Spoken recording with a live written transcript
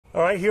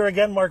All right, here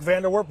again, Mark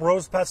VanderWerp,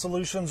 Rose Pest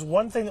Solutions.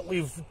 One thing that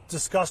we've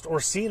discussed or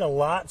seen a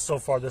lot so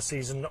far this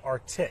season are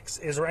ticks.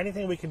 Is there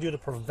anything we can do to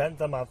prevent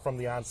them from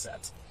the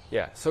onset?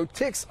 Yeah, so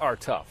ticks are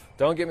tough.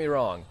 Don't get me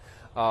wrong.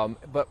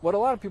 But what a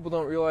lot of people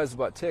don't realize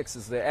about ticks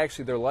is that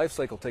actually their life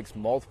cycle takes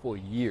multiple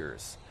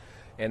years,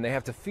 and they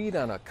have to feed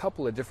on a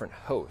couple of different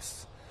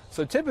hosts.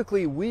 So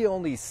typically we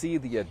only see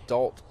the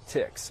adult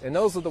ticks, and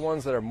those are the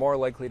ones that are more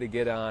likely to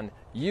get on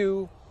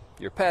you,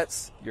 your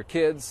pets, your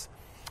kids.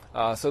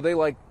 So they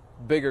like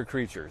bigger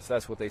creatures.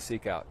 That's what they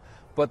seek out.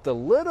 But the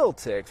little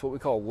ticks, what we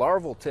call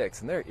larval ticks,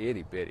 and they're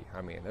itty bitty.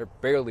 I mean, they're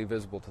barely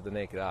visible to the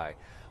naked eye.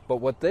 But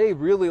what they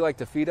really like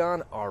to feed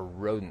on are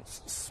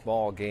rodents,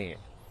 small game.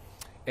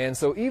 And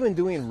so even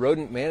doing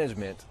rodent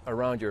management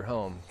around your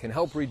home can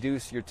help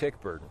reduce your tick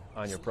burden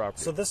on your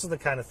property. So this is the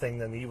kind of thing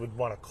then that you would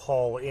want to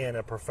call in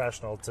a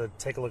professional to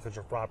take a look at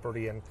your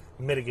property and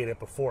mitigate it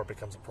before it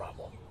becomes a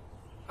problem.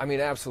 I mean,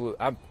 absolutely.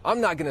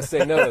 I'm not going to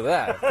say no to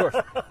that, of course.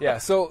 Yeah.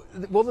 So,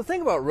 well, the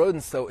thing about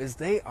rodents, though, is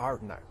they're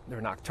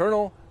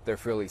nocturnal. They're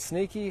fairly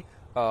sneaky.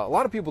 A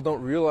lot of people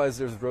don't realize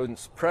there's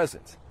rodents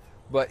present.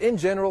 But in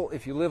general,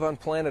 if you live on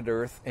planet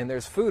Earth and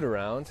there's food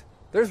around,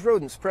 there's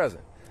rodents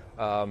present.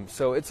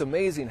 So it's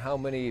amazing how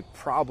many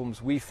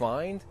problems we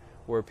find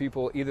where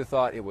people either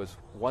thought it was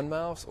one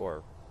mouse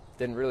or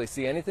didn't really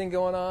see anything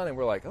going on, and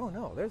we're like, oh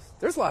no,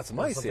 there's lots of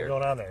mice here.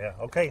 Going on there,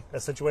 yeah. Okay, a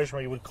situation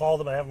where you would call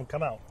them and have them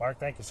come out. Mark,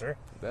 thank you, sir.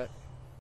 You bet.